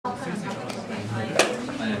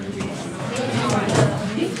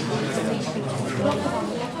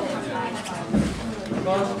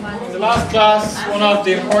last class, one of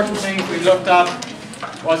the important things we looked at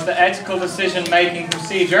was the ethical decision-making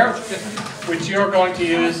procedure, which you're going to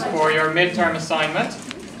use for your midterm assignment.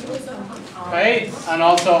 Okay, and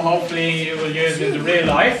also hopefully you will use in the real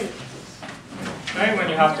life. Okay, when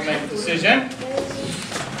you have to make a decision,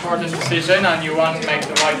 important decision, and you want to make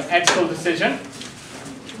the right ethical decision.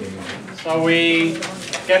 So we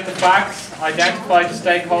get the facts, identify the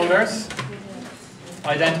stakeholders,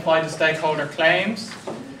 identify the stakeholder claims,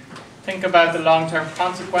 think about the long-term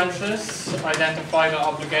consequences, identify the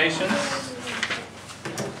obligations,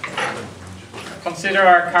 consider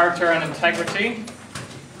our character and integrity,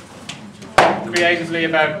 creatively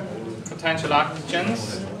about potential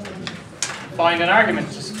actions, find an argument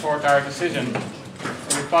to support our decision.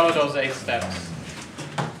 So we follow those 8 steps.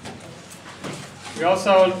 We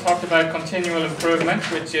also talked about continual improvement,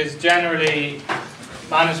 which is generally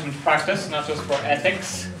management practice, not just for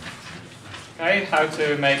ethics. Okay, how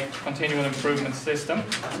to make continual improvement system.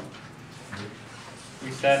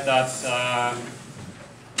 We said that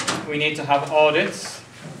we need to have audits,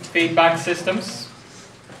 feedback systems,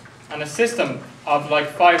 and a system of like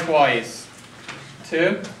 5 whys.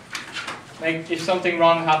 To make, if something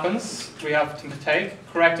wrong happens, we have to take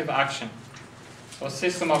corrective action. So a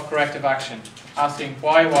system of corrective action. Asking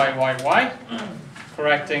why,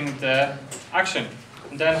 correcting the action.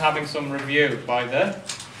 And then having some review by the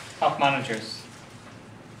top managers.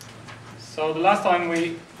 So the last time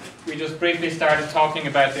we just briefly started talking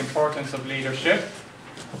about the importance of leadership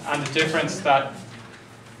and the difference that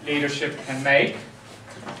leadership can make.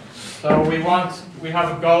 So we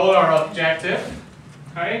have a goal or objective,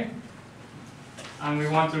 okay? And we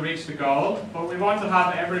want to reach the goal, but we want to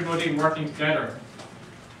have everybody working together.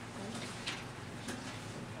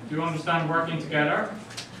 Do you understand working together?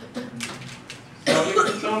 So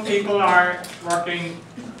if some people are working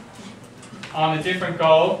on a different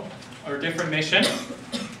goal or a different mission,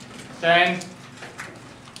 then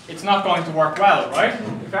it's not going to work well, right?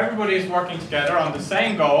 If everybody is working together on the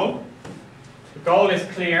same goal, the goal is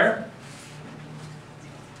clear.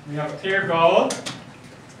 We have a clear goal.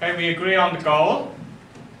 Okay, we agree on the goal.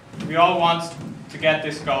 We all want to get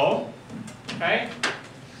this goal. Okay?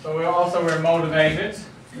 So we're motivated.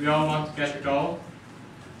 We all want to get the goal.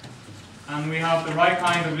 And we have the right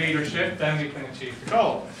kind of leadership, then we can achieve the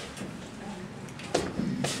goal.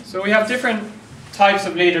 So we have different types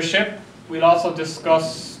of leadership. We'll also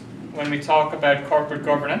discuss when we talk about corporate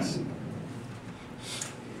governance.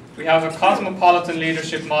 We have a cosmopolitan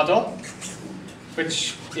leadership model,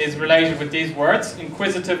 which is related with these words: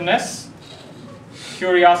 inquisitiveness.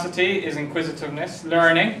 Curiosity is inquisitiveness.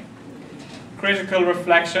 Learning. Critical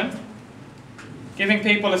reflection. Giving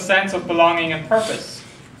people a sense of belonging and purpose.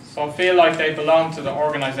 So feel like they belong to the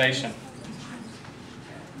organization.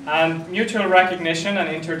 And mutual recognition and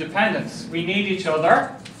interdependence. We need each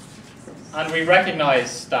other, and we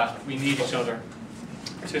recognize that we need each other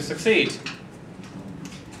to succeed.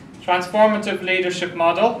 Transformative leadership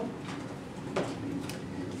model.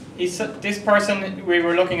 This person we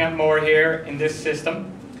were looking at more here in this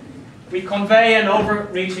system. We convey an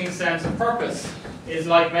overreaching sense of purpose. Is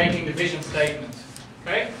like making the vision statement.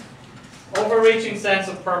 Okay? Overreaching sense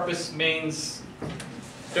of purpose means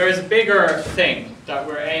there is a bigger thing that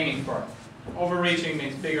we're aiming for. Overreaching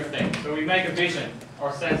means bigger thing. So we make a vision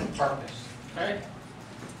or sense of purpose. Okay?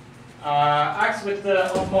 Acts with the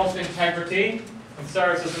utmost integrity and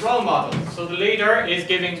serves as a role model. So the leader is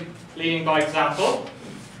leading by example.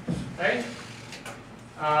 Okay?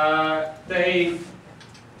 They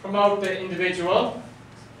promote the individual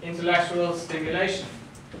intellectual stimulation.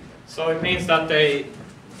 So it means that they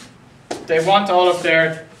want all of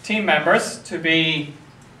their team members to be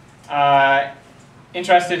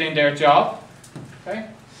interested in their job. Okay?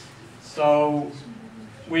 So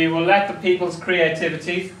we will let the people's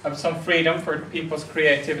creativity, have some freedom for people's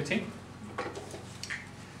creativity.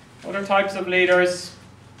 Other types of leaders,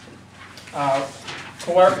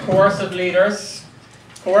 coercive leaders.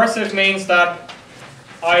 Coercive means that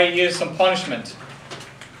I use some punishment.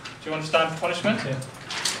 Do you understand punishment? Yeah.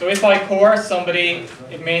 So if I coerce somebody,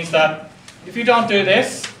 it means that if you don't do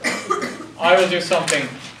this, I will do something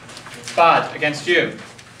bad against you.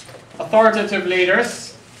 Authoritative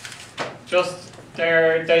leaders,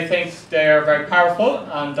 they think they're very powerful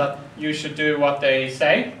and that you should do what they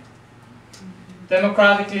say.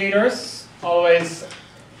 Democratic leaders always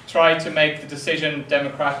try to make the decision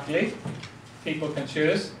democratically. People can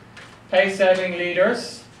choose. Pace-setting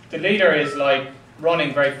leaders, the leader is like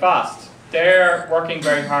running very fast. They're working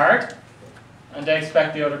very hard and they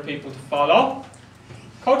expect the other people to follow.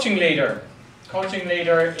 Coaching leader. Coaching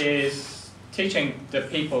leader is teaching the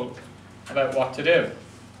people about what to do.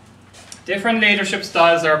 Different leadership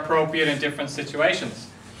styles are appropriate in different situations.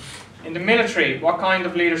 In the military, what kind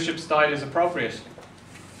of leadership style is appropriate?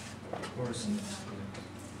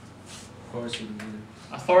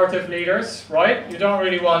 Authoritative leaders, right? You don't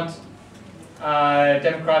really want a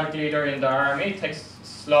democratic leader in the army. It takes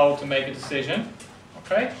slow to make a decision.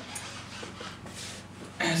 Okay?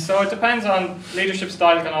 So it depends on, leadership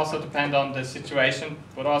style can also depend on the situation,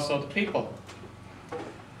 but also the people.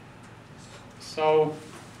 So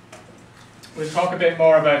we'll talk a bit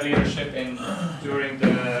more about leadership during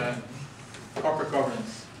the corporate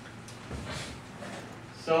governance.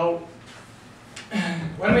 So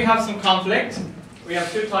when we have some conflict, we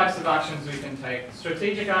have two types of actions we can take: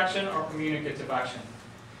 strategic action or communicative action.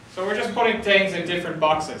 So we're just putting things in different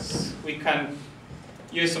boxes. We can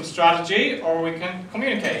use some strategy or we can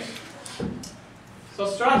communicate. So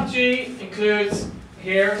strategy includes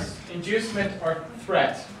here inducement or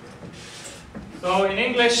threat. So in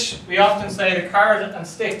English we often say the carrot and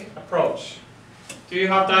stick approach. Do you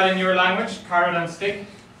have that in your language, carrot and stick?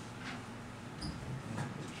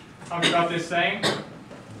 Have you got this saying?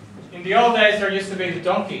 In the old days there used to be the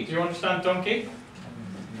donkey. Do you understand donkey?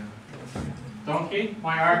 Donkey?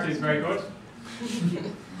 My art is very good.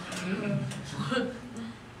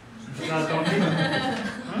 Is that a donkey?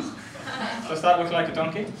 Does that look like a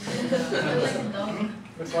donkey?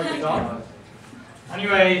 Looks like a dog.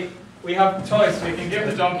 Anyway, we have a choice. We can give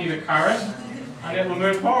the donkey the carrot and it will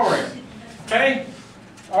move forward. Okay?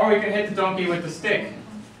 Or we can hit the donkey with the stick.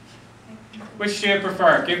 Which do you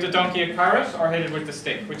prefer? Give the donkey a carrot or hit it with the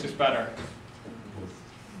stick? Which is better?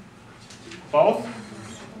 Both?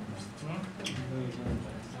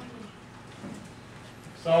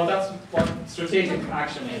 So that's what strategic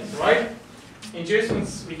action is, right?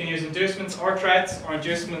 Inducements, we can use inducements or threats, or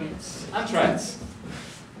inducements and threats.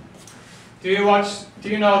 Do you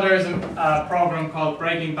know there's a program called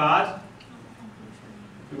Breaking Bad?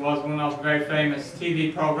 It was one of the very famous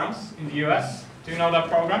TV programs in the US. Do you know that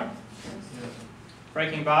program?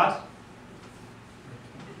 Breaking Bad?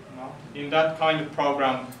 No. In that kind of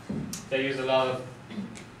program, they use a lot of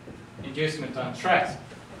inducement and threat,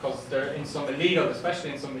 because they're in some illegal,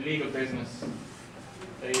 especially in some illegal business,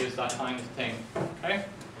 they use that kind of thing. Okay?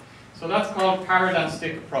 So that's called carrot and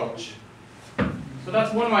stick approach. So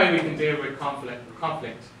that's one way we can deal with conflict.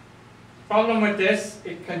 Problem with this,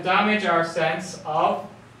 it can damage our sense of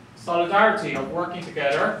solidarity, of working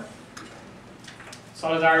together.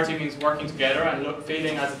 Solidarity means working together and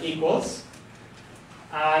feeling as equals.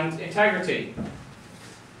 And integrity.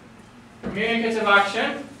 Communicative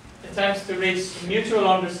action attempts to reach mutual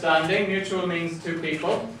understanding. Mutual means two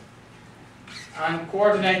people. And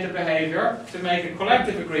coordinate the behavior to make a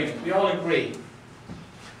collective agreement. We all agree.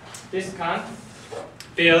 This can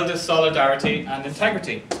build a solidarity and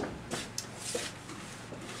integrity.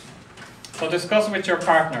 So discuss with your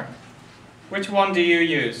partner. Which one do you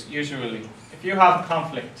use usually? If you have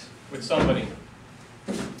conflict with somebody,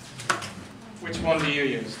 which one do you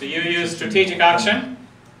use? Do you use strategic action?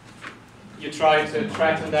 You try to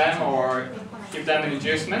threaten them or give them an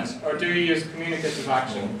inducement? Or do you use communicative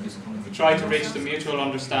action? You try to reach the mutual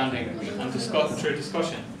understanding and discuss through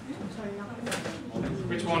discussion.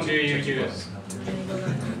 Which one do you use?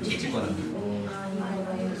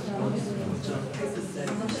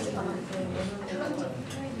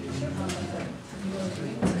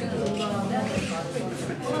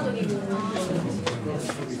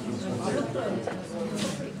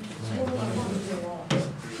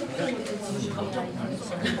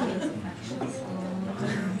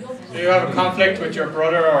 So you have a conflict with your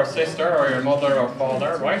brother or sister or your mother or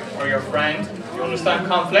father, right? Or your friend. Do you understand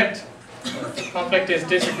conflict? Conflict is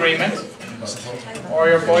disagreement. Or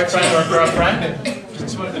your boyfriend or girlfriend.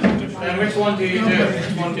 Then which one do you do?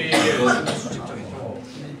 Which one do you use?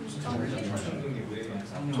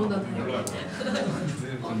 Do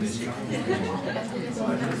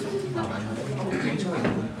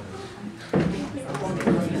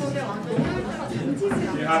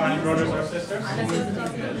you have any brothers or sisters?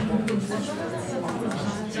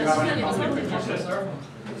 Do you have any conflict with your sister?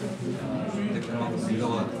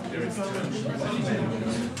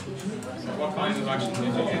 So what kinds of actions did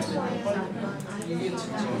you use?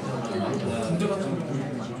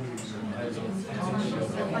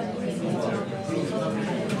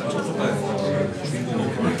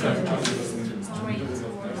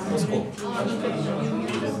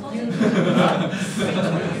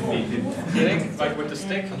 Hitting, like with the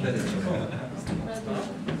stick?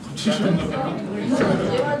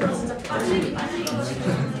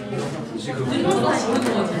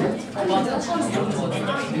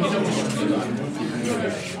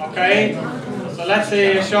 Okay, so let's see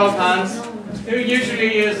a show of hands. Who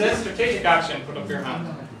usually uses strategic action? Put up your hand.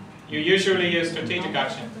 You usually use strategic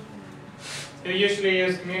action. Who usually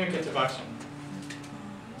use communicative action?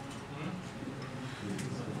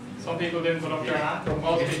 Some people didn't put up their hand, but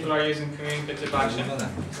most people are using communicative action,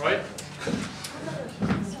 right?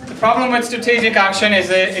 The problem with strategic action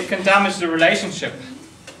is it can damage the relationship,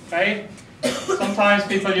 okay? Sometimes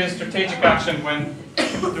people use strategic action when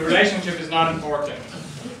the relationship is not important,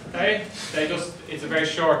 okay? It's a very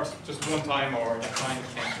short, just one time or that kind of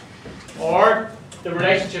thing. Or the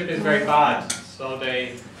relationship is very bad, so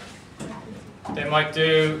they might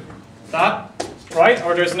do that, right?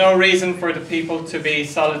 Or there's no reason for the people to be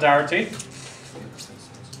solidarity.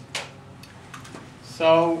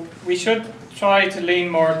 So we should try to lean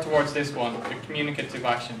more towards this one, the communicative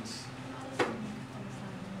actions.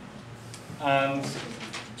 And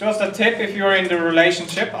just a tip, if you're in the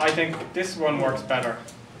relationship, I think this one works better,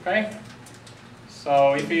 okay?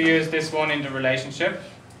 So if you use this one in the relationship,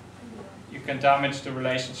 you can damage the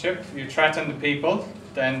relationship. If you threaten the people,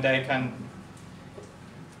 then they can,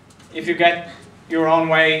 if you get your own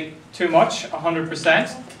way too much,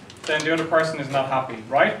 100%, then the other person is not happy,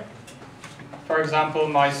 right? For example,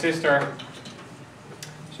 my sister,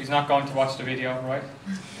 she's not going to watch the video, right?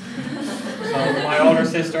 So my older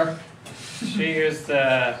sister, she used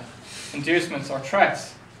inducements or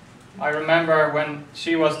threats. I remember when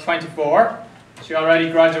she was 24, she already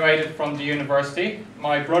graduated from the university.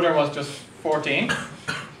 My brother was just 14.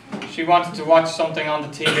 She wanted to watch something on the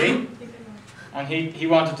TV, and he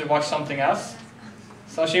wanted to watch something else.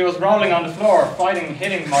 So she was rolling on the floor, fighting,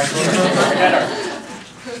 hitting my brother together,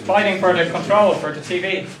 fighting for the control for the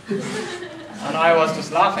TV. And I was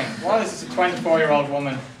just laughing. Why is this a 24-year-old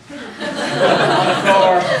woman on the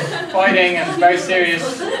floor, fighting and very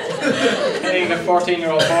serious, hitting the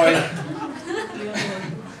 14-year-old boy?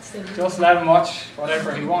 Just let him watch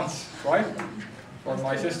whatever he wants, right? But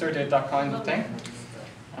my sister did that kind of thing.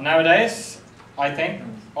 And nowadays, I think,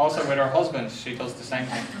 also with her husband, she does the same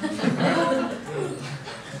thing.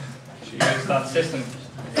 She uses that system.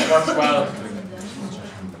 It works well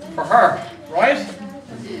for her, right?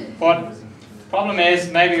 But the problem is,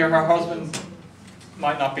 maybe her husband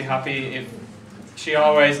might not be happy if she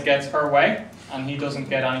always gets her way and he doesn't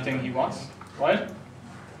get anything he wants, right?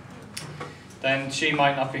 Then she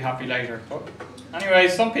might not be happy later. But anyway,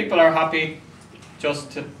 some people are happy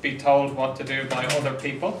just to be told what to do by other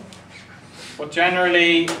people. But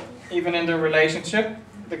generally, even in the relationship,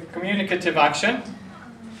 the communicative action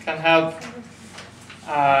can help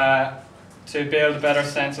to build a better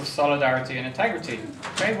sense of solidarity and integrity.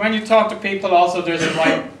 Okay? When you talk to people, also there's a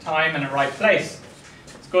right time and a right place.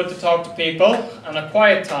 It's good to talk to people in a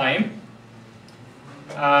quiet time,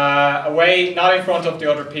 away, not in front of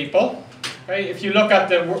the other people. Okay? If you look at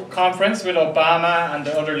the conference with Obama and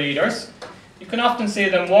the other leaders, you can often see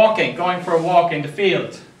them walking, going for a walk in the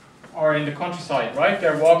field or in the countryside, right?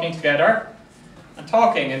 They're walking together and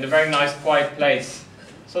talking in a very nice quiet place.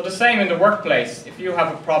 So the same in the workplace. If you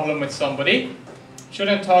have a problem with somebody, you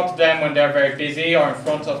shouldn't talk to them when they're very busy or in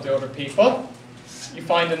front of the other people. You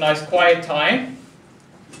find a nice quiet time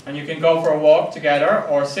and you can go for a walk together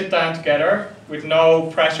or sit down together with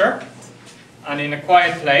no pressure and in a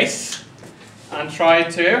quiet place and try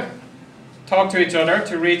to talk to each other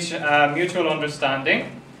to reach mutual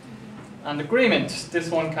understanding and agreement. This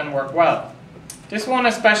one can work well. This one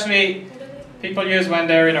especially people use when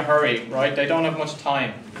they're in a hurry, right? They don't have much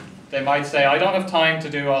time. They might say, I don't have time to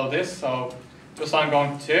do all this, so just I'm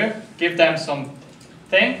going to give them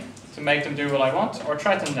something to make them do what I want, or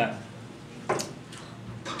threaten them.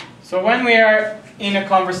 So when we are in a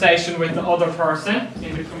conversation with the other person,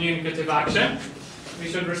 in the communicative action, we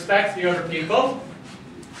should respect the other people.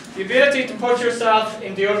 The ability to put yourself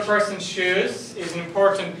in the other person's shoes is an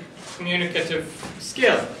important communicative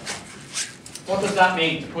skill. What does that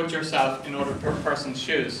mean, to put yourself in other person's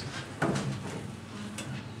shoes?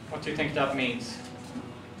 What do you think that means?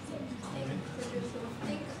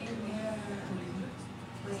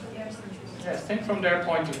 Yes, think from their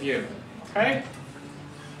point of view. Okay?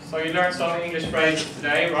 So you learned some English phrases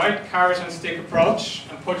today, right? Carrot and stick approach,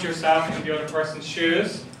 and put yourself in the other person's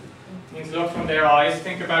shoes. Means look from their eyes,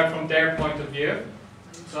 think about from their point of view.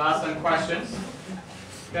 So ask them questions.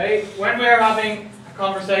 Okay? When we are having a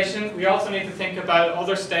conversation, we also need to think about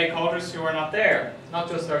other stakeholders who are not there, not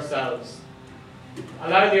just ourselves.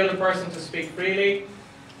 Allow the other person to speak freely,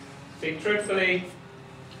 speak truthfully.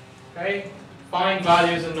 Okay? Find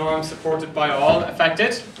values and norms supported by all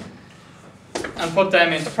affected, and put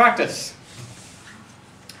them into practice.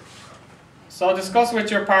 So discuss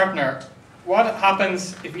with your partner what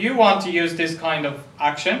happens if you want to use this kind of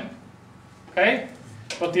action. Okay?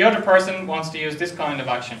 But the other person wants to use this kind of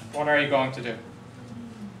action. What are you going to do?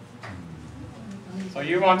 So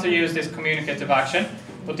you want to use this communicative action,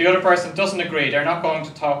 but the other person doesn't agree. They're not going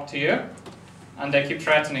to talk to you, and they keep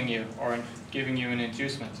threatening you or giving you an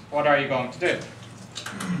inducement. What are you going to do?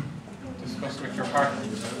 Discuss with your partner.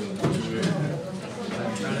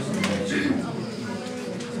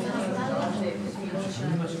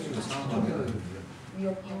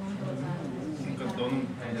 너는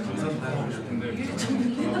하고 싶은데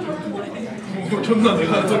존나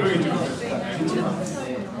내가 설명해주고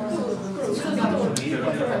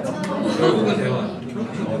결국은 대화.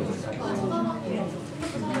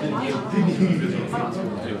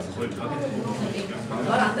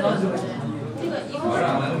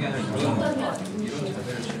 말안 하는 게 아니라 이런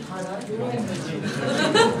자세를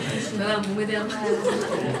나랑 몸에 대한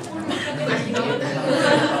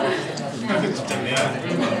진짜 내야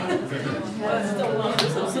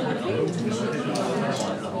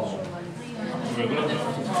왜 그러냐?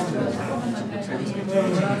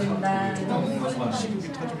 시국이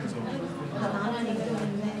터지면서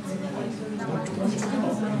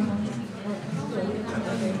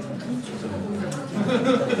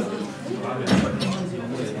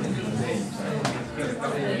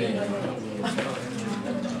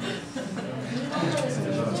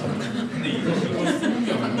근데 이거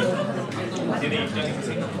얘네 입장에서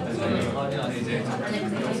생각하면 이제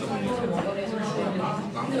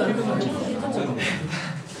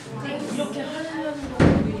이렇게 하려면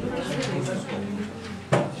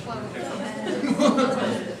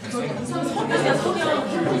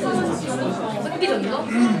획기적인 거?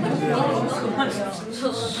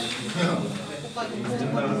 지쳐서 바뀝니다.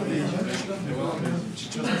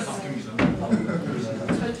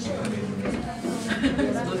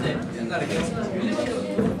 옛날에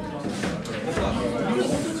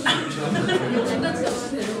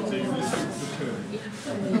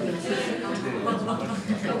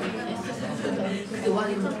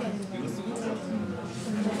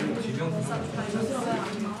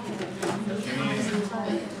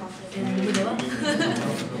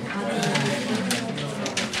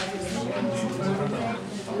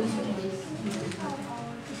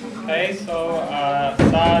Okay, so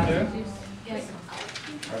Sadhu. Yes.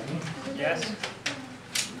 Yes.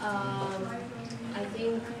 I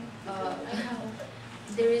think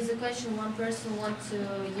there is a question. One person wants to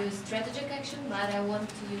use strategic action, but I want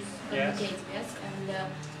to use communicate. Yes, and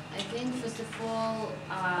I think first of all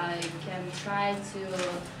I can try to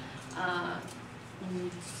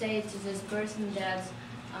say to this person that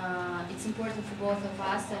it's important for both of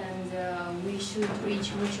us, and we should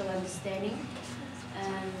reach mutual understanding.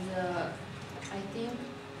 And I think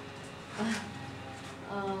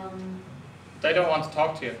They don't want to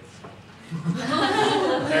talk to you.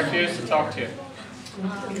 They refuse to talk to you.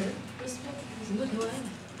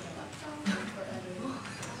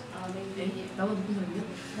 maybe 나보다 높은 사람이야?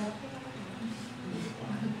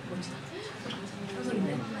 현설인데?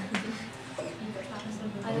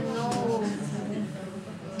 I don't know.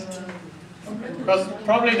 Because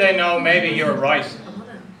probably they know maybe you're right.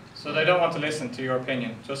 So they don't want to listen to your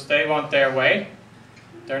opinion. Just they want their way.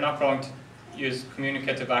 They're not going to use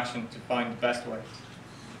communicative action to find the best way,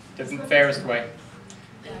 the fairest way.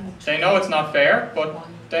 They know it's not fair, but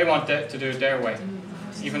they want it to do it their way,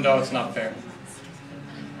 even though it's not fair.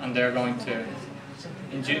 And they're going to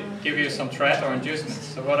give you some threat or inducement.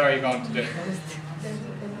 So what are you going to do?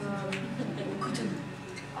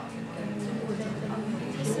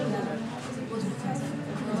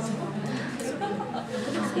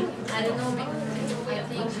 I don't know. I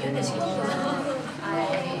think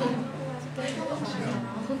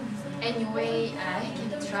anyway I can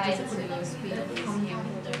try to speak with him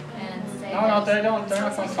and say. No, they don't. They're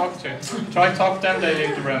not going to talk to you. Try to talk to them. They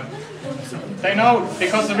leave the room. They know,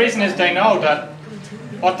 because the reason is they know that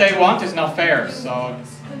what they want is not fair. So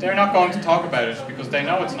they're not going to talk about it because they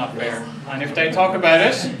know it's not fair. And if they talk about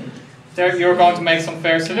it, you're going to make some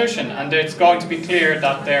fair solution, and it's going to be clear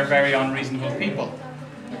that they're very unreasonable people,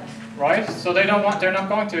 right? So they're not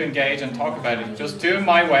going to engage and talk about it. Just do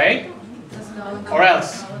my way, or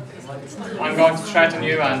else I'm going to threaten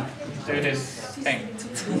you and do this thing.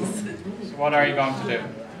 So what are you going to do?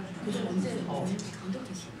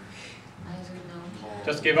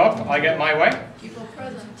 Just give up? I get my way? Give a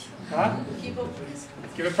present. Huh? Give a present.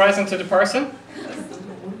 Give a present to the person?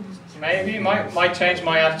 Maybe, might change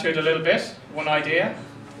my attitude a little bit. One idea.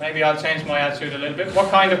 Maybe I'll change my attitude a little bit. What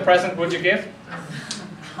kind of present would you give?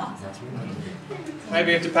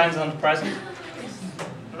 Maybe it depends on the present.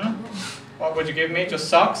 What would you give me? Just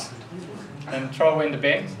socks? Then throw in the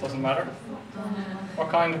bin, doesn't matter. What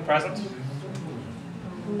kind of present?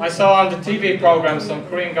 I saw on the TV program some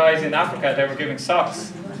Korean guys in Africa, they were giving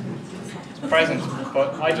socks. It's a present,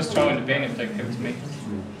 but I just throw in the bin if they give it to me.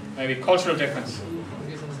 Maybe cultural difference.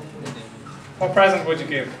 What present would you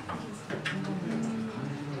give?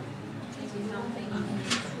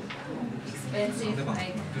 Expensive,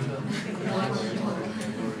 like watch.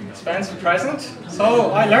 Expensive present.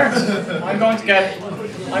 So I learned. I'm going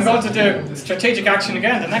to do strategic action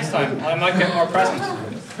again the next time. I might get more present.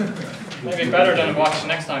 Maybe better than a watch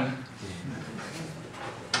next time.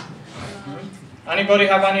 Anybody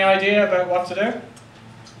have any idea about what to do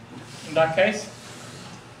in that case?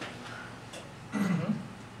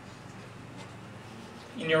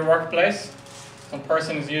 In your workplace, some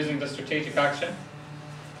person is using the strategic action.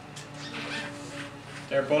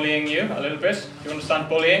 They're bullying you a little bit. Do you understand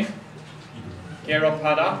bullying?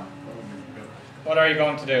 Geropada. What are you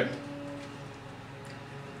going to do?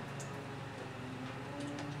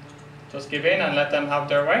 Just give in and let them have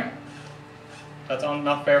their way? That's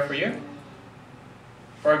not fair for you?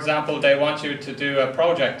 For example, they want you to do a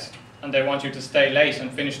project and they want you to stay late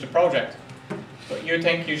and finish the project. But you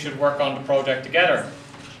think you should work on the project together.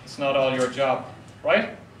 It's not all your job, right?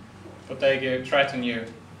 But they threaten you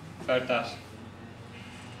about that.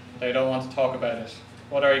 They don't want to talk about it.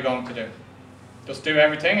 What are you going to do? Just do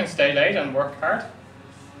everything and stay late and work hard?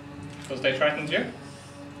 Because they threatened you?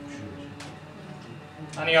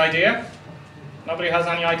 Any idea? Nobody has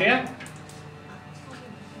any idea?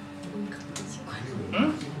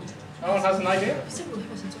 Hmm? No one has an idea?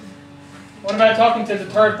 What about talking to the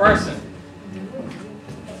third person?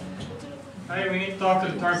 Okay, we need to talk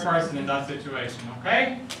to the third person in that situation,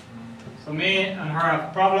 okay? So me and her have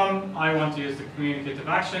a problem. I want to use the communicative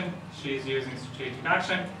action. She's using strategic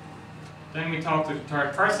action. Then we talk to the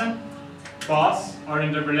third person, boss, or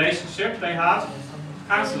in the relationship they have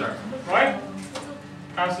counselor, right?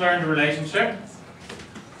 Counselor in the relationship.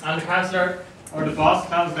 And the counselor or the boss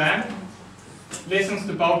tells them, listens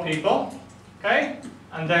to both people, okay?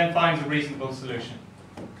 And then finds a reasonable solution,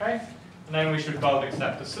 okay? And then we should both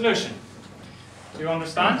accept the solution. Do you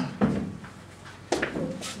understand?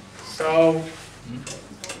 So,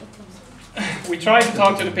 we try to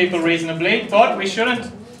talk to the people reasonably, but we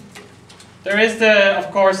shouldn't. There is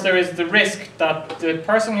of course, there is the risk that the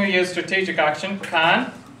person who uses strategic action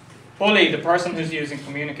can bully the person who's using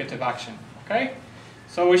communicative action, okay?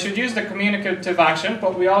 So we should use the communicative action,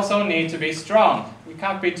 but we also need to be strong. We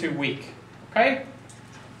can't be too weak, okay?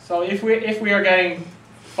 So if we are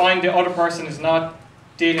find the other person is not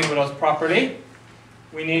dealing with us properly,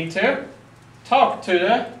 we need to talk to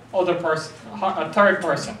the other person, a third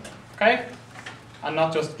person, okay? And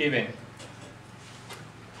not just give in.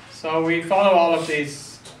 So we follow all of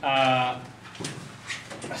these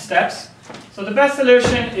steps. So the best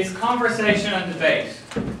solution is conversation and debate,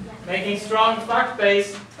 making strong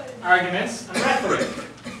fact-based arguments and rhetoric.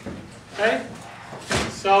 Okay?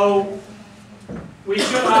 So we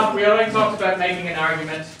already talked about making an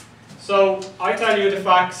argument. So I tell you the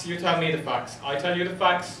facts, you tell me the facts. I tell you the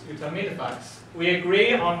facts, you tell me the facts. We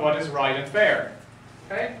agree on what is right and fair.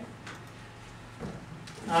 Okay?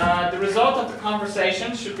 The result of the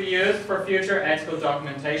conversation should be used for future ethical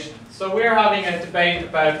documentation. So we're having a debate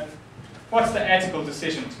about what's the ethical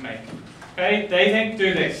decision to make. Okay? They think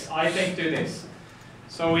do this, I think do this.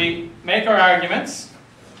 So we make our arguments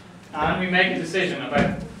and we make a decision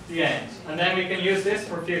about the end. And then we can use this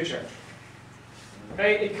for future.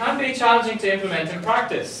 Okay? It can be challenging to implement in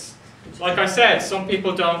practice. Like I said, some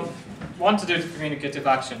people don't want to do the communicative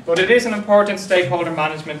action, but it is an important stakeholder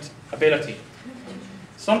management ability.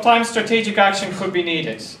 Sometimes strategic action could be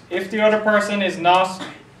needed. If the other person is not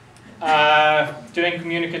doing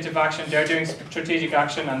communicative action, they're doing strategic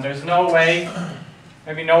action, and there's no way,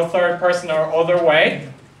 maybe no third person or other way,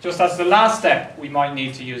 just as the last step, we might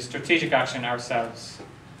need to use strategic action ourselves.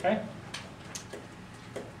 Okay?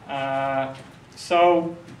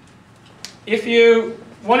 So,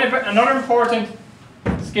 another important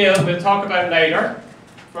skill we'll talk about later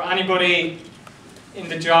for anybody in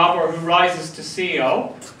the job or who rises to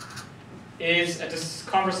CEO is a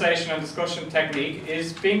conversation and discussion technique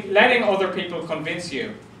is letting other people convince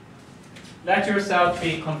you. Let yourself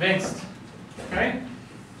be convinced. Okay?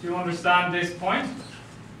 Do you understand this point?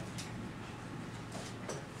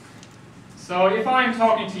 So if I'm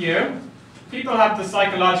talking to you, people have the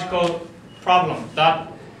psychological problem that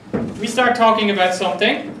we start talking about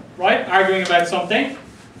something, right? Arguing about something.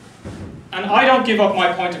 And I don't give up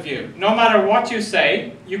my point of view. No matter what you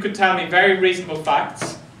say, you could tell me very reasonable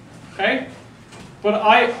facts, okay?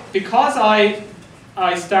 But because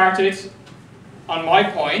I started on my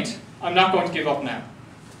point, I'm not going to give up now.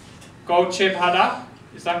 Go Chip Hada,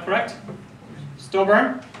 is that correct?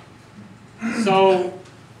 stubborn. So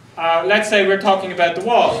let's say we're talking about the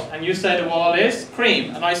wall, and you say the wall is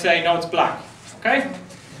cream, and I say no, it's black. Okay?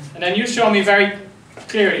 And then you show me very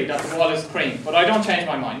clearly that the wall is cream, but I don't change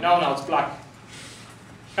my mind. No, it's black.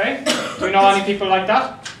 Okay? Do you know any people like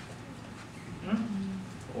that?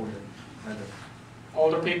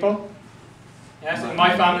 Older people? Yes, in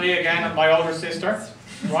my family again, my older sister,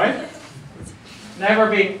 right?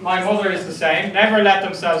 My mother is the same, never let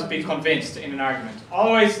themselves be convinced in an argument.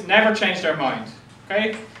 Always, never change their mind,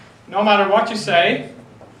 okay? No matter what you say,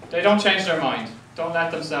 they don't change their mind. Don't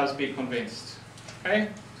let themselves be convinced, okay?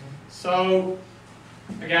 So,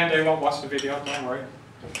 again, they won't watch the video, don't worry.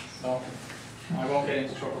 So, I won't get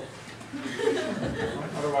into trouble.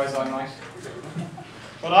 Otherwise I might.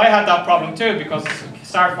 But I had that problem too, because it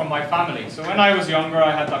started from my family. So when I was younger,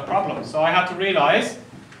 I had that problem. So I had to realize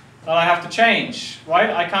that I have to change,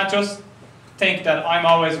 right? I can't just think that I'm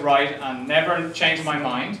always right and never change my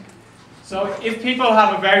mind. So if people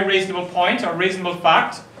have a very reasonable point or reasonable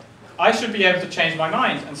fact, I should be able to change my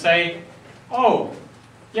mind and say, oh,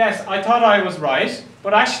 yes, I thought I was right,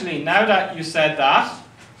 but actually now that you said that,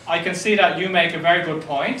 I can see that you make a very good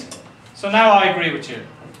point. So now I agree with you.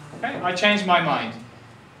 Okay? I changed my mind.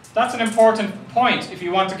 That's an important point if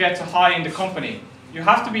you want to get to high in the company. You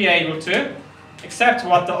have to be able to accept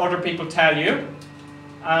what the other people tell you,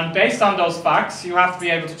 and based on those facts, you have to be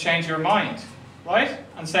able to change your mind, right?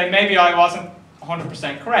 And say, maybe I wasn't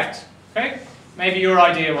 100% correct, okay? Maybe your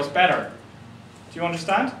idea was better. Do you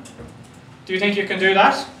understand? Do you think you can do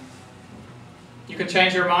that? You can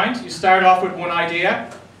change your mind. You start off with one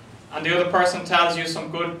idea, and the other person tells you some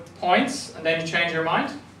good points, and then you change your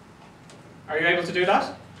mind? Are you able to do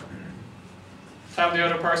that? Tell the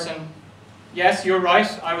other person, yes, you're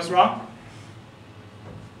right, I was wrong.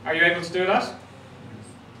 Are you able to do that?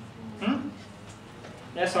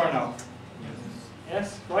 Yes or no?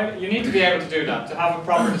 Yes, right? You need to be able to do that, to have a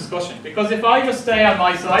proper discussion. Because if I just stay on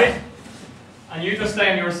my side, and you just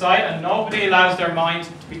stay on your side, and nobody allows their mind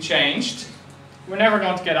to be changed, we're never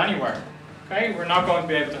going to get anywhere. Okay? We're not going to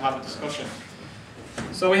be able to have a discussion.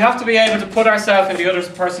 So we have to be able to put ourselves in the other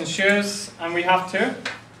person's shoes, and we have to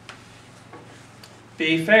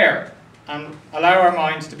be fair and allow our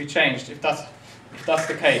minds to be changed if that's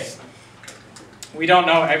the case. We don't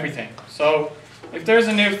know everything. So if there's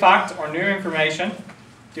a new fact or new information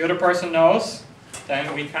the other person knows,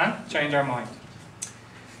 then we can change our mind.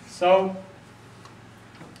 So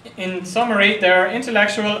in summary, there are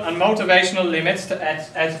intellectual and motivational limits to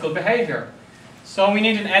ethical behavior. So we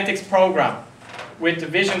need an ethics program with the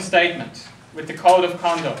vision statement, with the code of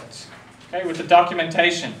conduct, okay, with the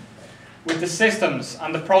documentation, with the systems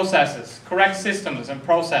and the processes, correct systems and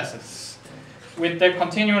processes, with the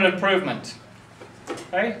continual improvement.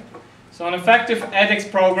 Okay? So an effective ethics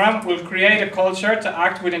program will create a culture to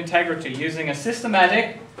act with integrity using a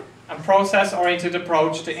systematic and process-oriented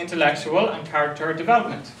approach to intellectual and character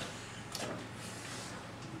development.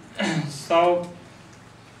 So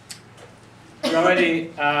we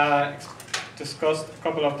already discussed a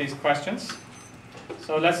couple of these questions.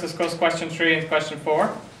 So let's discuss question 3 and question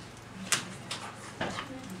 4.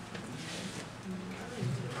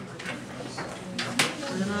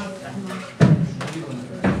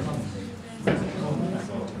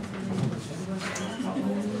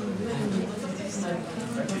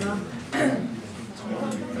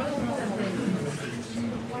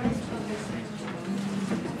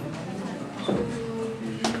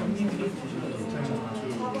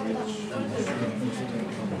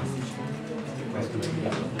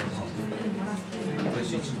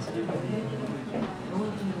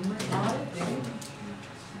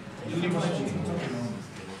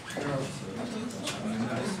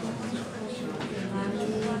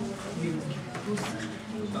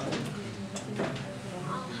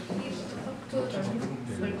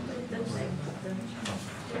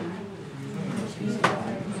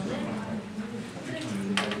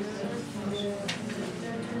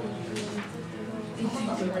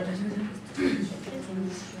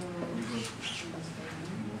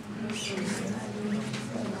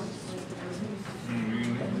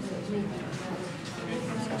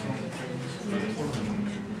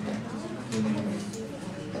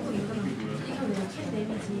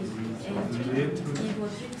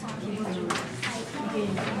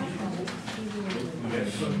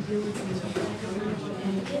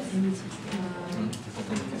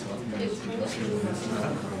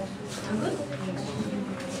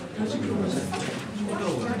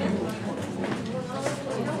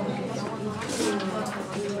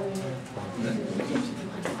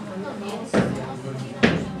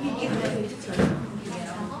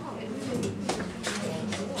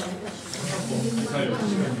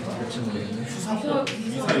 이사이라고.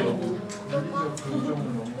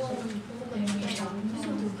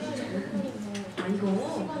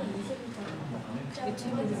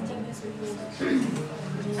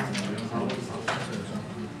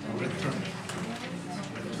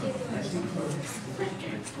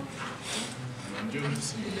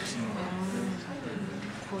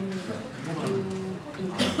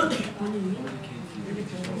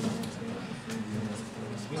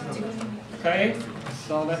 Okay,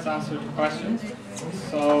 so let's answer the question.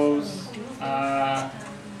 So,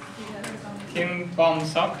 Kim Bom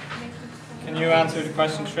Sok, can you answer the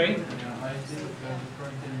question 3? I think the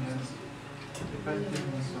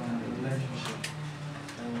effectiveness on relationship.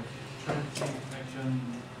 So strategic action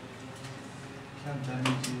can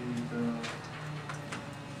damage the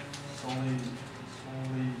solidarity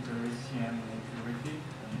and integrity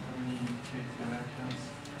and communicative actions.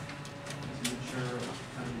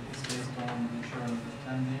 It's based on mutual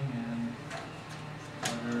understanding and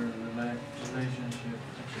other relationship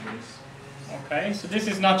activities. Okay, so this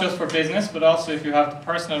is not just for business, but also if you have the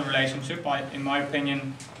personal relationship. In my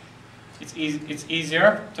opinion, it's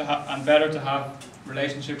easier to have and better to have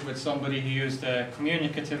relationship with somebody who used the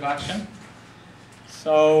communicative action.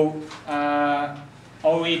 So,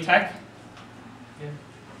 OE Tech.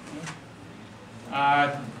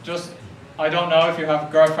 I don't know if you have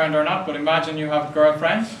a girlfriend or not, but imagine you have a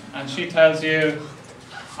girlfriend and she tells you,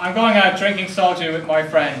 I'm going out drinking soju with my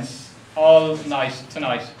friends all night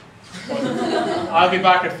tonight. But I'll be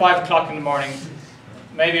back at 5 o'clock in the morning.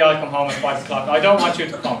 Maybe I'll come home at 5 o'clock. I don't want you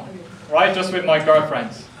to come, right? Just with my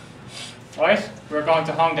girlfriends, right? We're going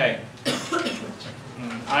to Hongdae.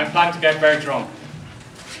 I'm planning to get very drunk.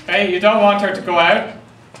 Okay, you don't want her to go out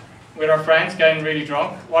with her friends getting really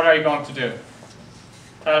drunk. What are you going to do?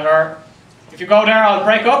 Tell her, if you go there, I'll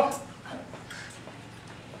break up.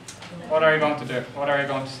 What are you going to do? What are you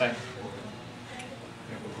going to say?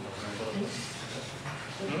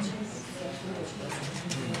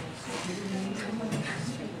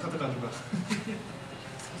 카드 가져가.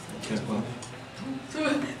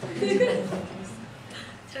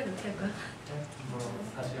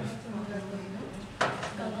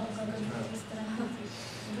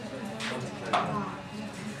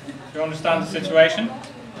 Do you understand the situation?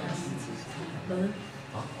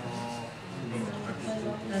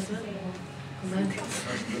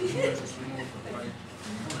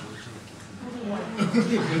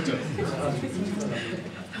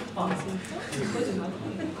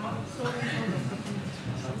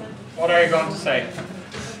 What are you going to say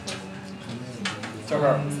to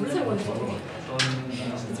her?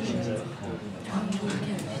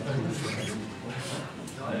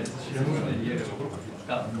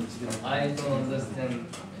 I don't understand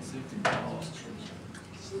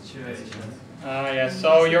situation. Yes,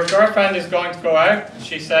 so your girlfriend is going to go out.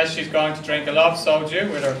 She says she's going to drink a lot of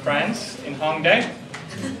soju with her friends in Hongdae,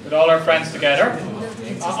 with all her friends together.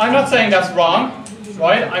 I'm not saying that's wrong,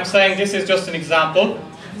 right? I'm saying this is just an example.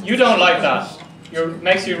 You don't like that. It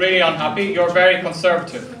makes you really unhappy. You're very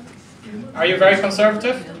conservative. Are you very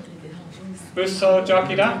conservative? Busso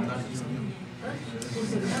Jokida?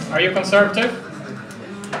 Are you conservative?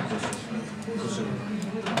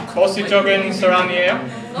 보수적인 사람이에요?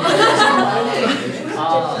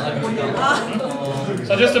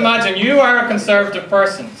 So just imagine, you are a conservative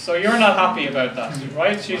person, so you're not happy about that,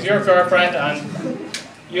 right? She's your girlfriend and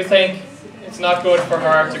you think it's not good for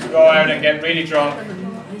her to go out and get really drunk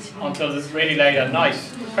until it's really late at night,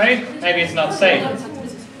 okay? Maybe it's not safe.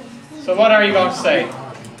 So what are you going to say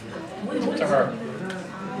to her?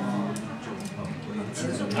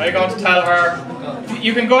 Are you going to tell her,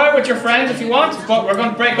 you can go out with your friends if you want, but we're going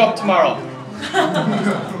to break up tomorrow.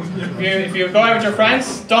 If you go out with your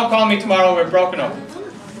friends, don't call me tomorrow, we're broken up.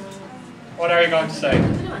 What are you going to say?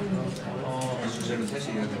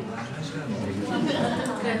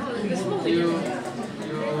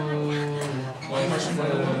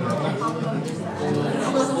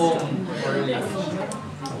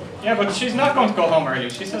 Yeah, but she's not going to go home early.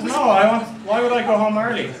 She says, no, why would I go home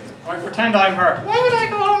early? I pretend I'm her. Why would I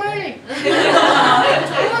go home early?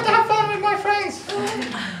 I want to have fun with my friends.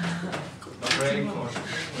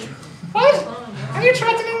 What? Are you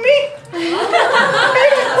threatening me? Baby,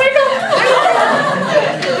 wake up!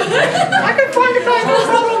 I can find a guy, no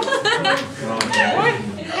problem. What?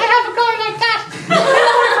 I have a guy like that.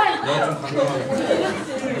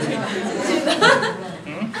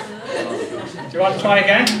 Do you want to try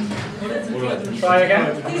again? Try again?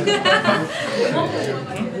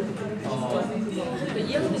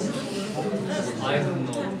 I don't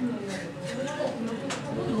know.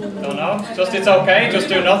 Don't know? Just it's okay? Just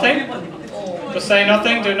do nothing? Just say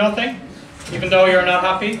nothing, do nothing? Even though you're not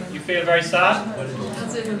happy, you feel very sad.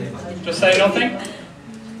 Just say nothing.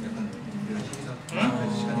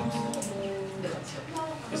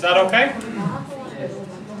 Is that okay?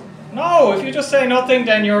 No, if you just say nothing,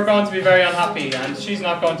 then you're going to be very unhappy, and she's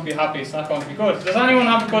not going to be happy. It's not going to be good. Does anyone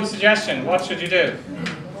have a good suggestion? What should you do?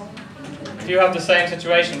 If you have the same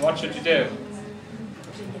situation, what should you do?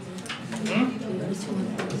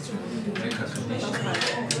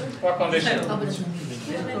 What condition?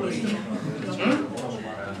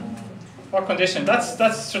 What condition?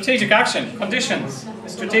 That's strategic action. Conditions.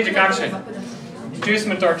 Strategic action.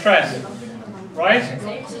 Inducement or threat. Right?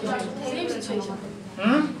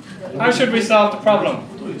 How should we solve the problem?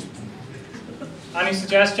 Any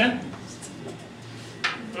suggestion?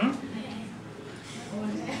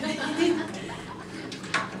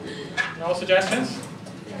 No suggestions?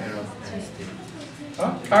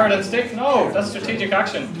 Huh? Carrot and stick? No, that's strategic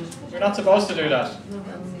action. You're not supposed to do that.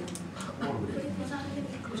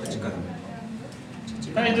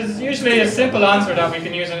 Okay, there's usually a simple answer that we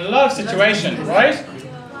can use in a lot of situations, right?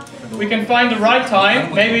 We can find the right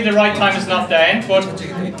time. Maybe the right time is not then, but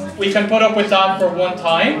we can put up with that for one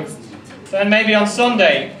time. Then maybe on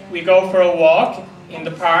Sunday we go for a walk in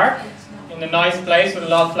the park, in a nice place with a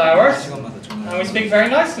lot of flowers, and we speak very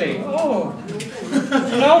nicely. Oh,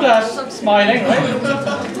 you know that, smiling,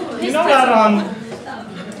 right? You know that on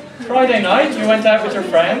Friday night you went out with your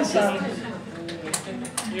friends and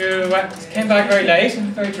you came back very late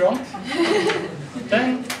and very drunk.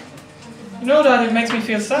 Then you know that it makes me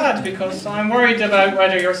feel sad because I'm worried about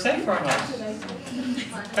whether you're safe or not.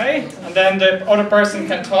 Okay? And then the other person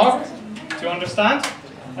can talk. Do you understand?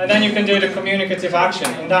 And then you can do the communicative action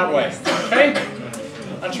in that way. Okay?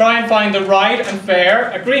 And try and find the right and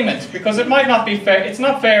fair agreement, because it might not be fair. It's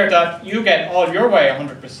not fair that you get all your way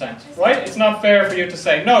 100%, right? It's not fair for you to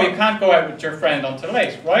say, no, you can't go out with your friend until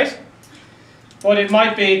late, right? But it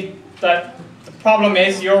might be that the problem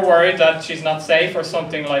is you're worried that she's not safe or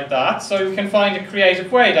something like that, so you can find a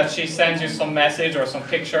creative way that she sends you some message or some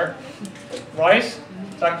picture, right?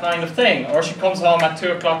 That kind of thing. Or she comes home at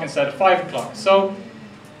 2 o'clock instead of 5 o'clock. So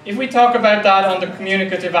if we talk about that on the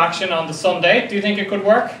communicative action on the Sunday, do you think it could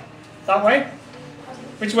work that way?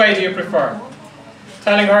 Which way do you prefer?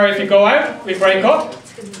 Telling her if you go out, we break up,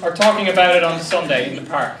 or talking about it on the Sunday in the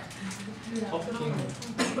park?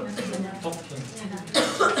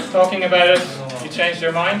 Talking about it, you changed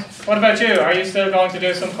your mind. What about you? Are you still going to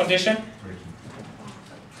do some condition?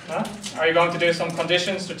 Huh? Are you going to do some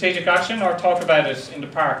condition, strategic action, or talk about it in the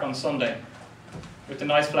park on Sunday with the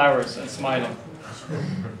nice flowers and smiling?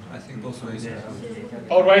 I think both ways are good.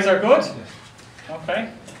 Both ways are good? Okay.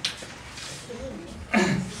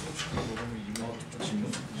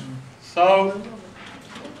 So,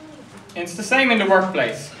 it's the same in the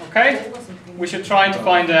workplace, okay? We should try to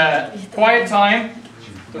find a quiet time,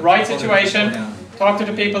 the right situation, talk to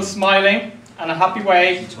the people smiling, and a happy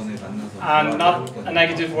way, and not a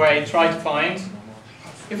negative way. Try to find.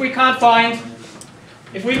 If we can't find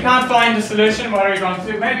the solution, what are we going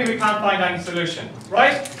to do? Maybe we can't find any solution,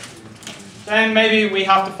 right? Then maybe we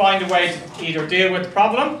have to find a way to either deal with the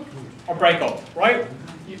problem or break up, right?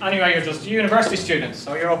 Anyway, you're just university students,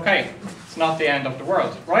 so you're okay. It's not the end of the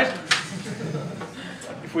world, right?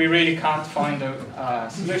 If we really can't find a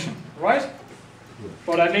solution, right?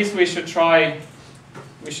 But at least we should try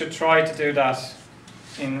to do that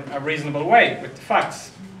in a reasonable way with the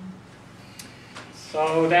facts.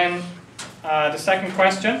 So then, the second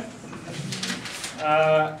question,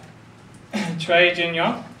 Trey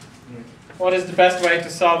Jin-young, what is the best way to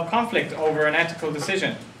solve conflict over an ethical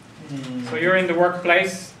decision? So you're in the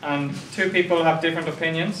workplace and two people have different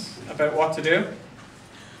opinions about what to do.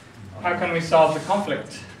 How can we solve the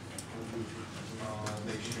conflict?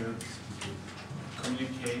 They should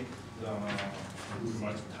communicate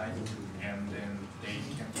much time, and then they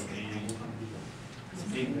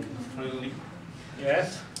speak freely.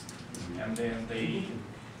 Yes. And then they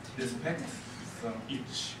respect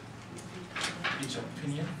each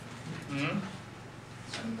opinion, and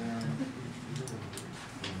then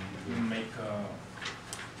we make a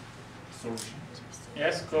solution.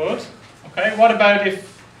 Yes, good. Okay, what about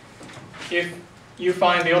if you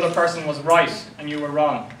find the other person was right and you were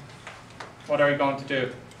wrong? What are you going to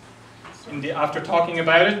do? After talking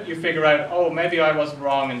about it, you figure out, oh, maybe I was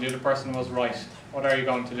wrong and the other person was right. What are you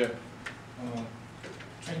going to do?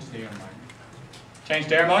 Change their mind. Change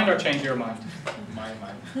their mind or change your mind? My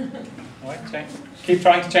mind. Right, keep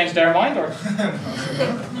trying to change their mind, or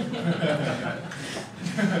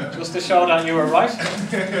just to show that you were right?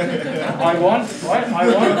 I won, right? I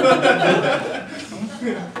won.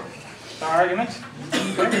 The argument.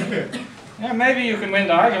 Okay. Yeah, maybe you can win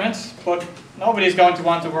the argument, but nobody's going to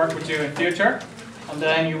want to work with you in future, and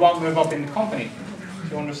then you won't move up in the company.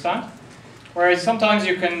 Do you understand? Whereas sometimes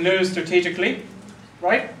you can lose strategically,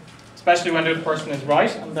 right? Especially when the other person is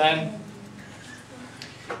right, and then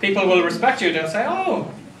people will respect you. They'll say,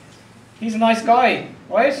 oh, he's a nice guy,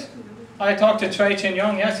 right? I talked to Trey Chin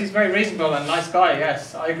Young, yes, he's very reasonable and nice guy,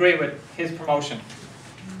 yes, I agree with his promotion.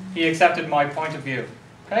 He accepted my point of view,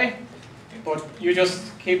 okay? But you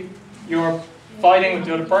just keep your fighting with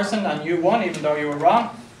the other person and you won even though you were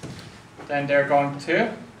wrong, then they're going to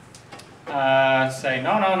say,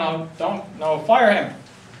 no, fire him,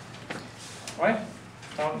 right?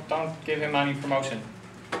 Don't give him any promotion.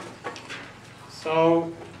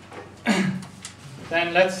 So,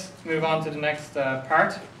 then let's move on to the next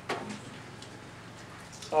part.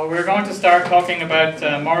 So we're going to start talking about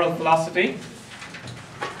moral philosophy.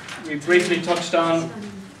 We briefly touched on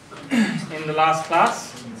in the last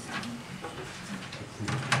class.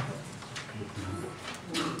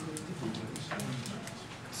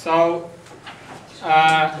 So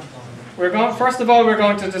first of all, we're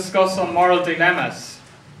going to discuss some moral dilemmas.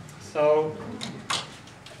 So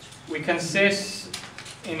we can sit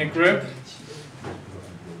in a group.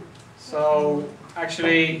 So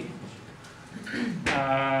actually,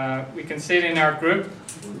 we can sit in our group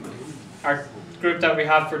that we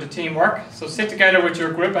have for the teamwork. So sit together with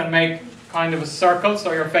your group and make kind of a circle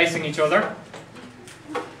so you're facing each other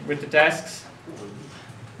with the desks.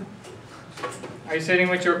 Are you sitting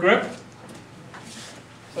with your group?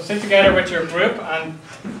 So sit together with your group and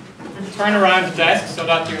turn around the desk so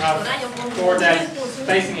that you have 4 desks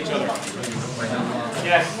facing each other.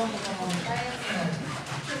 Yes.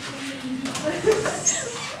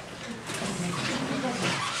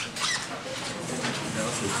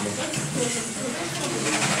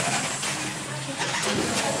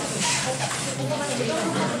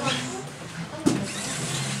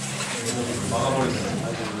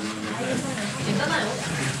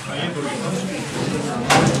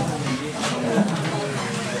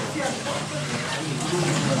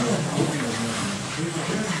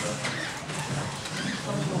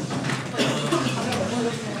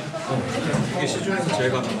 이게 시중에서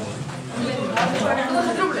제일 가는 거.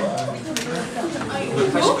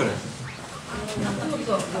 왜 80g?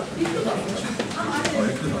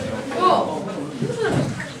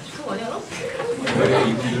 왜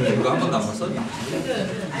이분들 이거 한 번도 안 봤어?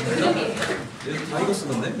 얘도 다 이거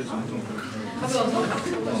쓰던데?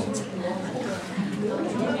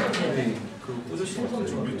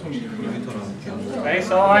 Okay,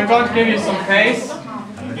 so I'm going to give you some case.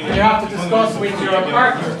 You have to discuss with your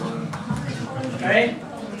partner. Okay?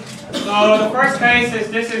 So the first case is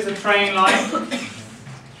this is a train line,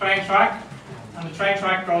 train track, and the train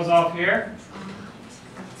track goes off here.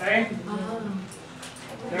 Okay?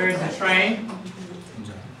 There is a train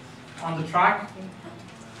on the track.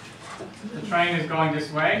 The train is going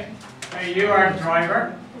this way. Okay, you are the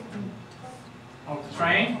driver of the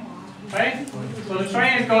train. Okay? So the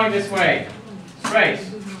train is going this way, straight.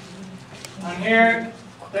 And here,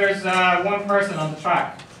 there's one person on the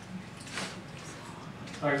track.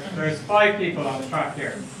 Sorry, there's 5 people on the track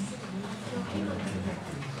here.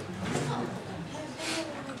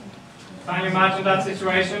 Can you imagine that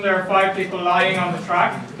situation? There are 5 people lying on the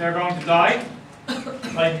track. They're going to die,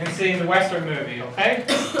 like you can see in the Western movie, okay?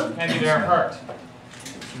 Maybe they're hurt.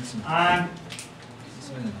 And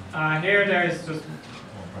here there is just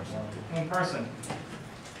one person.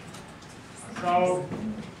 So,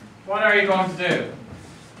 what are you going to do?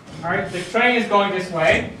 Alright, the train is going this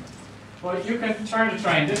way, but you can turn the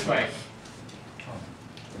train this way.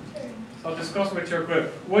 So discuss with your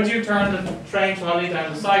group. Would you turn the train trolley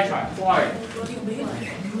down the side track? Why?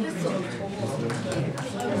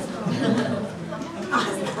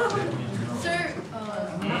 Sir,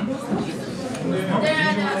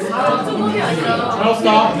 No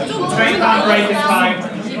stop. The train can't break its time.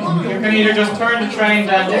 You can either just turn the train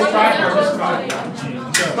down this track or this track.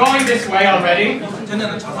 It's going this way already.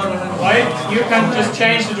 Right? You can just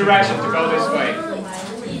change the direction to go this way.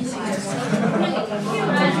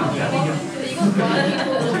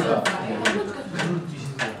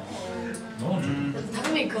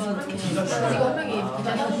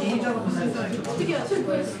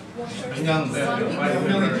 그냥 한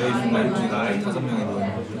명이 더 있으면 나이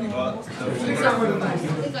 5명이 그러니까 저기로 가면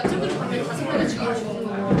 5명을 죽이고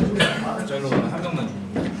저기로 가면 한 명만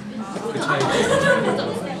그 차이.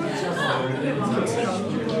 한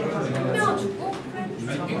명은 죽고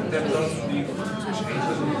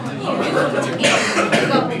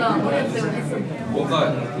뭔가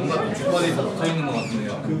주머니에 더 붙어 있는 것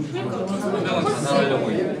같은데요. 한 명은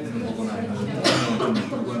자살하려고 있는 거거나 아니면 한 명은 좀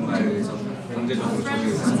누군가에 의해서 강제적으로 저기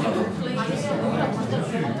있어서 스피드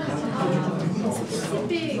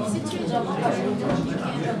시츄에이션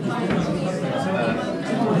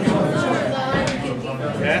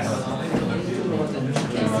Yes.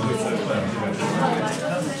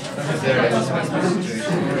 Is there any special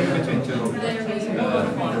situation between two?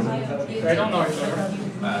 They don't know each other.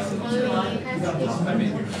 I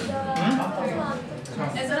mean, We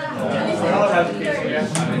all have the kids, yeah.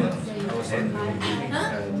 I was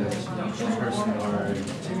wondering the person or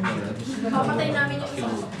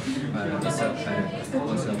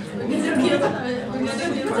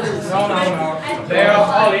No. They're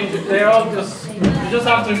all injured. They're all just. You just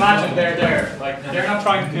have to imagine they're there. Like they're not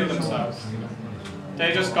trying to kill themselves.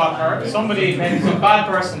 They just got hurt. Somebody, maybe some bad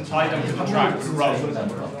person, tied them to the track rope.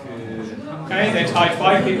 Okay, they tied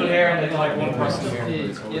 5 people here and they tied 1 person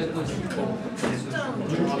here.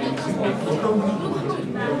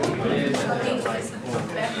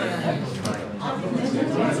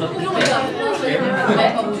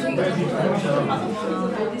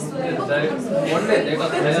 원래 내가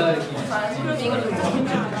가야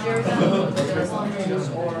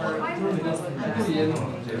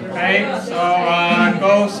Okay, so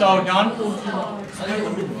go so done.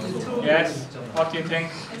 Yes. What do you think?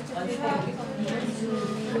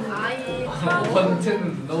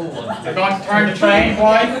 원튼 no one. You're going to turn the train.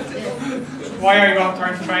 Why? Why are you going to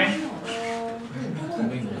turn the train?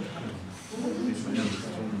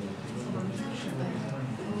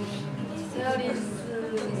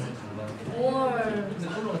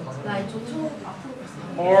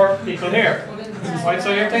 More people here. Right,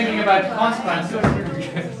 so you're thinking about consequences.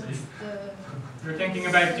 You're thinking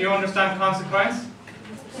about, do you understand consequence?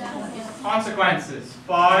 Consequences.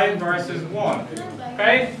 5 versus 1.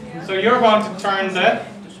 Okay? So you're going to turn the...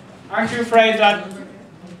 Aren't you afraid that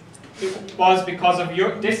it was because of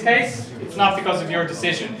this case? It's not because of your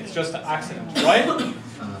decision. It's just an accident, right?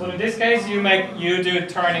 But in this case, you do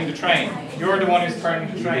turning the train. You're the one who's turning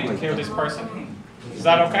the train to kill this person. Is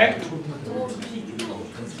that okay?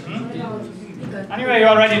 Anyway, you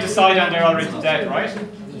already decided and they're already dead, right?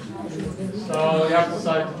 So you have to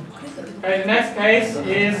decide. Okay, the next case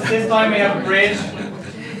is, this time we have a bridge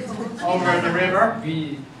over the river.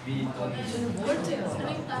 We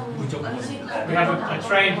have a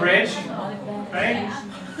train bridge. Okay?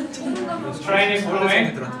 This train is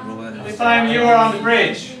coming. This time you are on the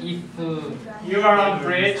bridge. You are on the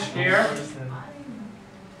bridge here.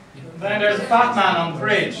 Then there's a fat man on the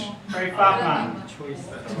bridge. Very fat man.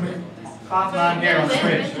 Fat man here on the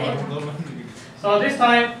bridge. So this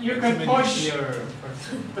time you can push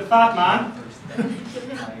the fat man.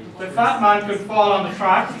 The fat man could fall on the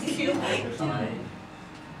track.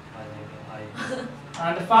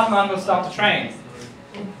 And the fat man will stop the train.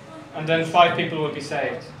 And then 5 people will be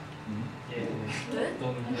saved.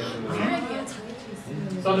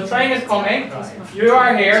 So the train is coming. You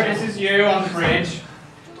are here. This is you on the bridge.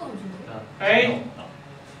 Okay?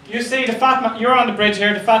 You see the fat man. You're on the bridge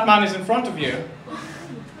here. The fat man is in front of you.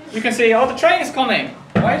 You can see, oh, the train is coming.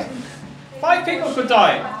 Right? 5 people could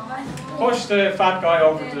die. Push the fat guy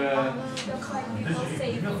over the.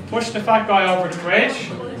 Push the fat guy over the bridge.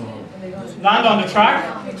 Land on the track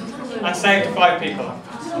and save the 5 people.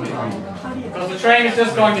 Because the train is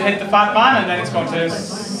just going to hit the fat man and then it's going to,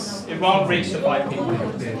 it won't reach the 5 people.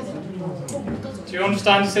 Do you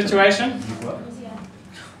understand the situation?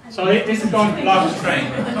 So this is going to block the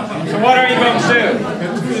train. So what are you going to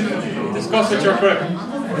do? Discuss with your group.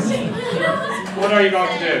 What are you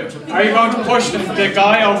going to do? Are you going to push the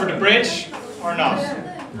guy over the bridge or not?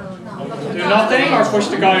 Do nothing or push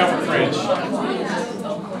the guy over the bridge?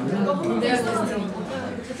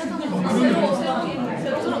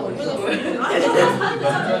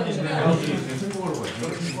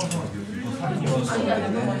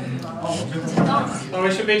 So we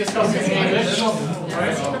should be discussing in English,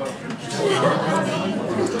 right?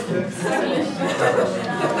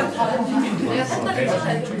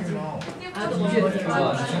 I don't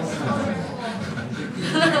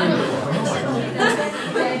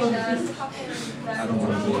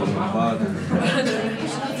want to be bothered.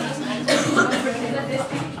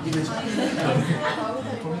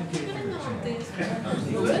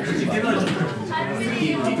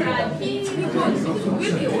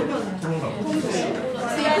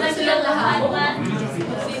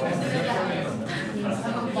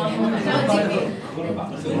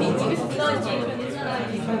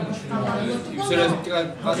 입술에서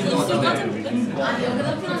피가 빠진 것 같은데.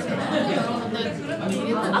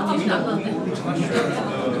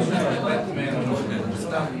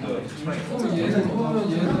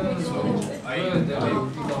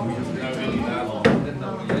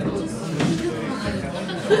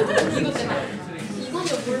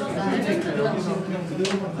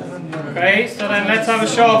 Okay, so then let's have a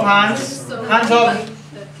show of hands. Hands up.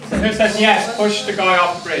 Who says yes, push the guy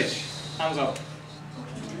off the bridge? Hands up.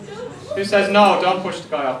 Who says no, don't push the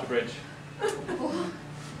guy off the bridge?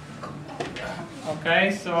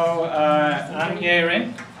 Okay, so Anne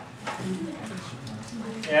Yerin.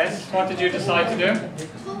 Yes, what did you decide to do?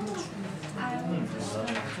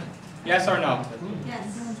 Yes or no?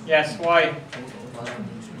 Yes. Yes, why?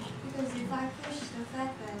 Because if I push the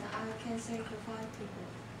fat man, I can save the 5 people.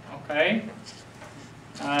 Okay.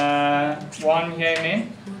 Won Ye-min.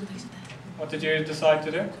 What did you decide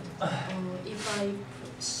to do? If I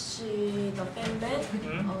push the Batman,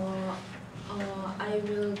 I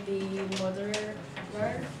will be murderer.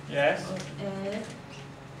 Yes. And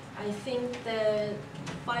I think that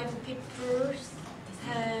 5 people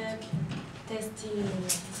have destiny.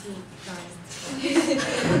 You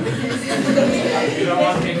don't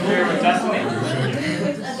want to interfere with destiny?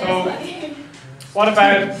 So, what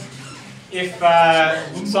about if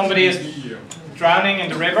somebody is drowning in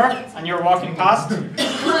the river and you're walking past?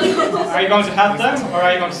 Are you going to help them, or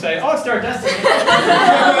are you going to say, oh, it's their destiny?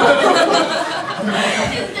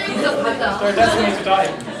 It's their destiny to die.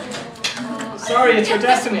 Sorry, it's your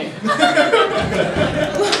destiny. I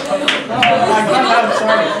can't help,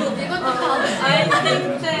 sorry. I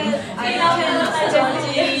think that I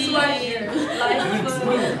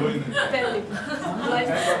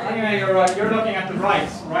Anyway, you're right. You're looking at the right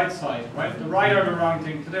side, right? The right or the wrong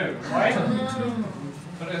thing to do, right? So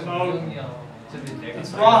it's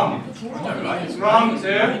wrong. It's wrong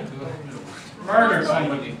to murder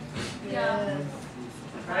somebody.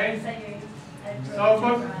 Okay. So,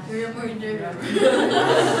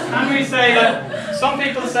 can we say that some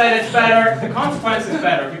people say it's better, the consequence is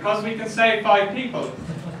better because we can save 5 people?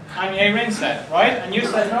 And Ye-rin said, right? And you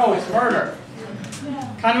said no, it's murder.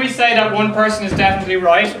 Can we say that one person is definitely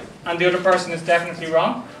right and the other person is definitely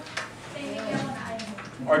wrong?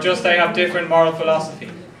 Or just they have different moral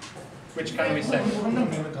philosophy? Which can we say?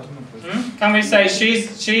 Can we say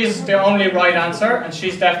she's the only right answer and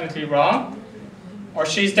she's definitely wrong? Or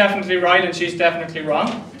she's definitely right and she's definitely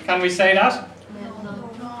wrong? Can we say that?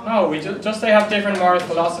 No, we just they have different moral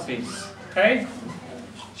philosophies. Okay?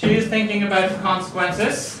 She is thinking about the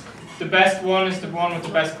consequences. The best one is the one with the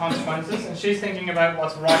best consequences, and she's thinking about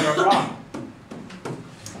what's right or wrong.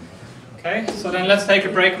 Okay, so then let's take a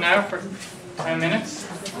break now for 10 minutes.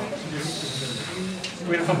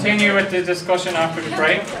 We'll continue with the discussion after the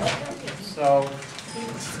break. So,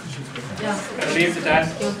 leave the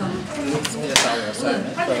desk.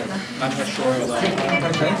 I'm not sure about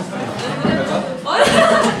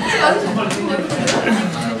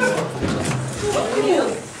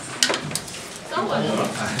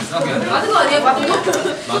맞은 거 아니에요? 맞은 거?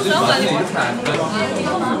 맞은 이렇게 안 돼.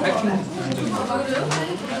 해킹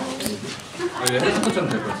왜 헬스코처럼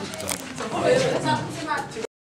될 거야 진짜.